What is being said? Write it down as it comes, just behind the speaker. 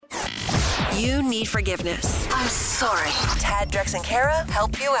You need forgiveness. I'm sorry. Tad, Drex, and Kara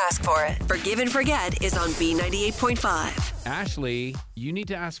help you ask for it. Forgive and Forget is on B98.5. Ashley, you need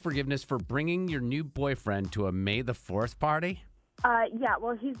to ask forgiveness for bringing your new boyfriend to a May the 4th party. Yeah,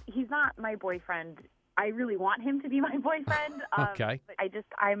 well, he's not my boyfriend. I really want him to be my boyfriend. Okay. But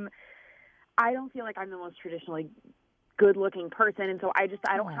I don't feel like I'm the most traditionally good-looking person, and so I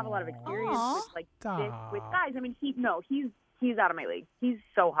don't have a lot of experience with this with guys. I mean, he's out of my league. He's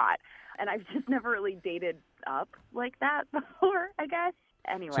so hot, and I've just never really dated up like that before, I guess.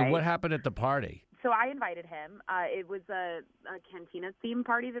 Anyway. So what happened at the party? So I invited him. It was a cantina theme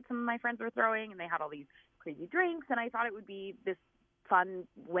party that some of my friends were throwing, and they had all these crazy drinks, and I thought it would be this fun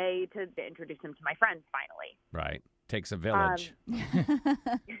way to introduce him to my friends finally. Right. Takes a village.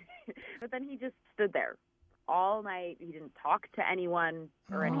 But then he just stood there all night. He didn't talk to anyone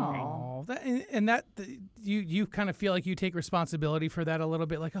or anything. You kind of feel like you take responsibility for that a little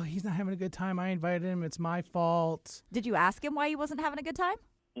bit, like, oh, he's not having a good time. I invited him. It's my fault. Did you ask him why he wasn't having a good time?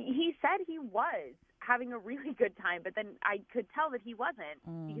 He said he was having a really good time, but then I could tell that he wasn't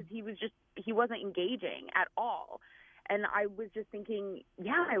because he wasn't engaging at all. And I was just thinking,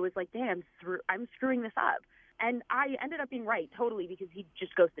 I was like, damn, I'm screwing this up. And I ended up being right, totally, because he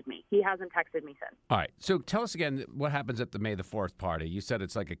just ghosted me. He hasn't texted me since. All right. So tell us again what happens at the May the 4th party. You said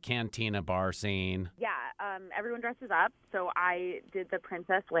it's like a cantina bar scene. Yeah, everyone dresses up. So I did the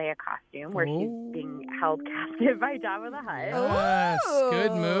Princess Leia costume where she's being held captive by Jabba the Hutt. Yes,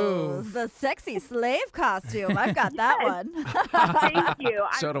 good move. The sexy slave costume. I've got that one. Thank you.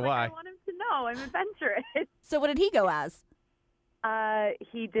 So do I. I want him to know I'm adventurous. So what did he go as?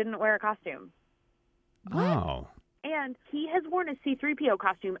 He didn't wear a costume. What? Oh. And he has worn a C-3PO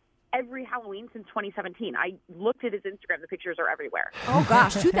costume every Halloween since 2017. I looked at his Instagram. The pictures are everywhere. Oh,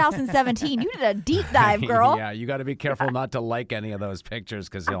 gosh, 2017. You did a deep dive, girl. Yeah, you got to be careful not to like any of those pictures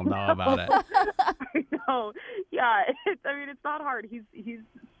because he'll know about it. I know. Yeah, it's not hard. He's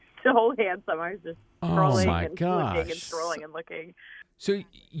so handsome. I was just scrolling my and gosh. looking and scrolling and looking. So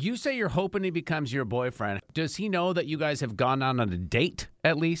you say you're hoping he becomes your boyfriend. Does he know that you guys have gone on a date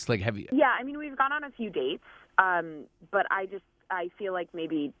at least? Like, have you? Yeah, I mean, we've gone on a few dates, but I feel like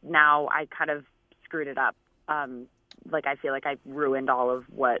maybe now I kind of screwed it up. Like, I feel like I ruined all of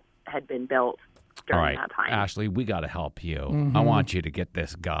what had been built during that time. Ashley, we got to help you. I want you to get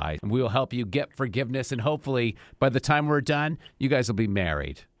this guy. We will help you get forgiveness, and hopefully by the time we're done, you guys will be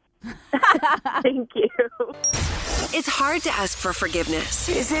married. Thank you. It's hard to ask for forgiveness.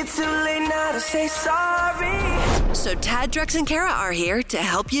 Is it too late now to say sorry? So Tad, Drex, and Kara are here to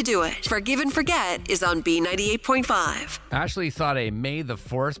help you do it. Forgive and Forget is on B98.5. Ashley thought a May the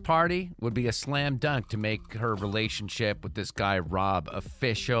 4th party would be a slam dunk to make her relationship with this guy, Rob,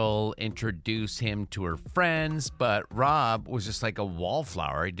 official, introduce him to her friends. But Rob was just like a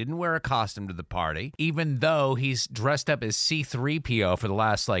wallflower. He didn't wear a costume to the party, even though he's dressed up as C-3PO for the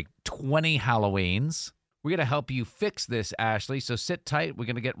last 20 Halloweens. We're going to help you fix this, Ashley, so sit tight. We're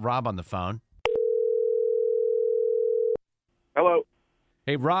going to get Rob on the phone. Hello.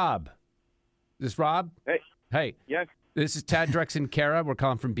 Hey, Rob. Is this Rob? Hey. Hey. Yes. This is Tad, Drex, and Kara. We're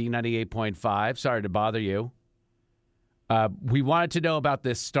calling from B98.5. Sorry to bother you. We wanted to know about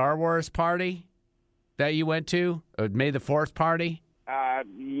this Star Wars party that you went to, May the 4th party.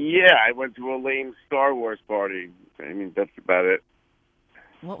 Yeah, I went to a lame Star Wars party. I mean, that's about it.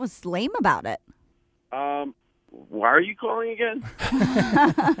 What was lame about it? Why are you calling again?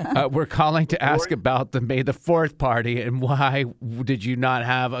 We're calling to ask about the May the 4th party, and why did you not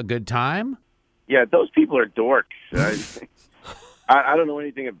have a good time? Yeah, those people are dorks. I don't know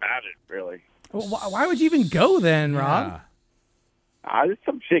anything about it, really. Well, why would you even go then, Rob?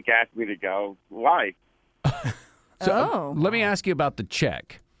 Some chick asked me to go. Why? So let me ask you about the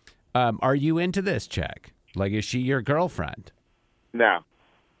chick. Are you into this chick? Like, is she your girlfriend? No.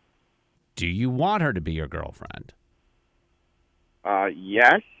 Do you want her to be your girlfriend?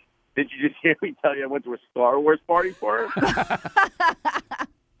 Yes. Did you just hear me tell you I went to a Star Wars party for her?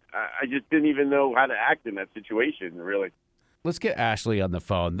 I just didn't even know how to act in that situation, really. Let's get Ashley on the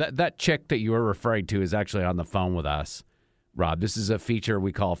phone. That chick that you were referring to is actually on the phone with us, Rob. This is a feature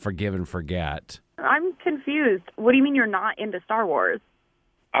we call Forgive and Forget. I'm confused. What do you mean you're not into Star Wars?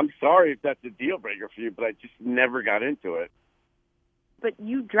 I'm sorry if that's a deal breaker for you, but I just never got into it. But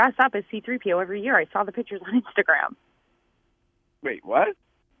you dress up as C-3PO every year. I saw the pictures on Instagram. Wait, what?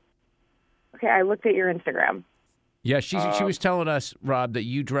 Okay, I looked at your Instagram. Yeah, she was telling us, Rob, that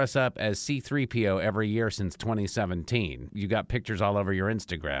you dress up as C-3PO every year since 2017. You got pictures all over your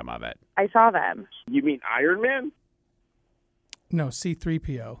Instagram of it. I saw them. You mean Iron Man? No,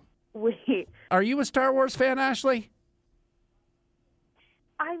 C-3PO. Wait. Are you a Star Wars fan, Ashley?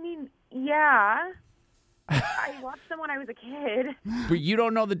 I mean, yeah. I watched them when I was a kid. But you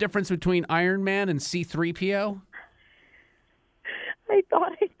don't know the difference between Iron Man and C-3PO? I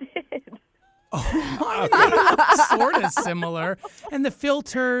thought I did. Sort of similar. And the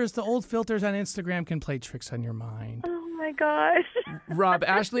filters, the old filters on Instagram can play tricks on your mind. Oh my gosh. Rob,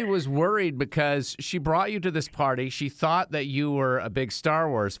 Ashley was worried because she brought you to this party. She thought that you were a big Star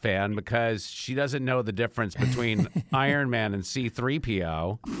Wars fan because she doesn't know the difference between Iron Man and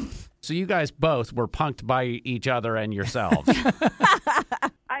C-3PO. So you guys both were punked by each other and yourselves.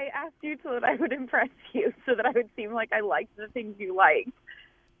 I asked you so that I would impress you, so that I would seem like I liked the things you liked.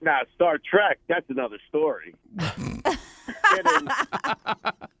 Now, Star Trek, that's another story. Kidding.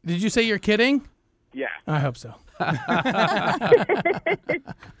 Did you say you're kidding? Yeah. I hope so.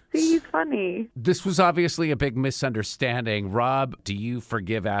 See, he's funny. This was obviously a big misunderstanding. Rob, do you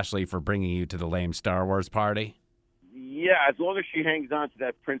forgive Ashley for bringing you to the lame Star Wars party? Yeah, as long as she hangs on to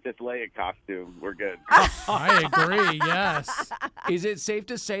that Princess Leia costume, we're good. I agree, yes. Is it safe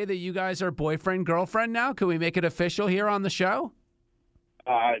to say that you guys are boyfriend-girlfriend now? Can we make it official here on the show?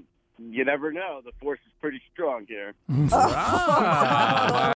 You never know. The force is pretty strong here. Ah.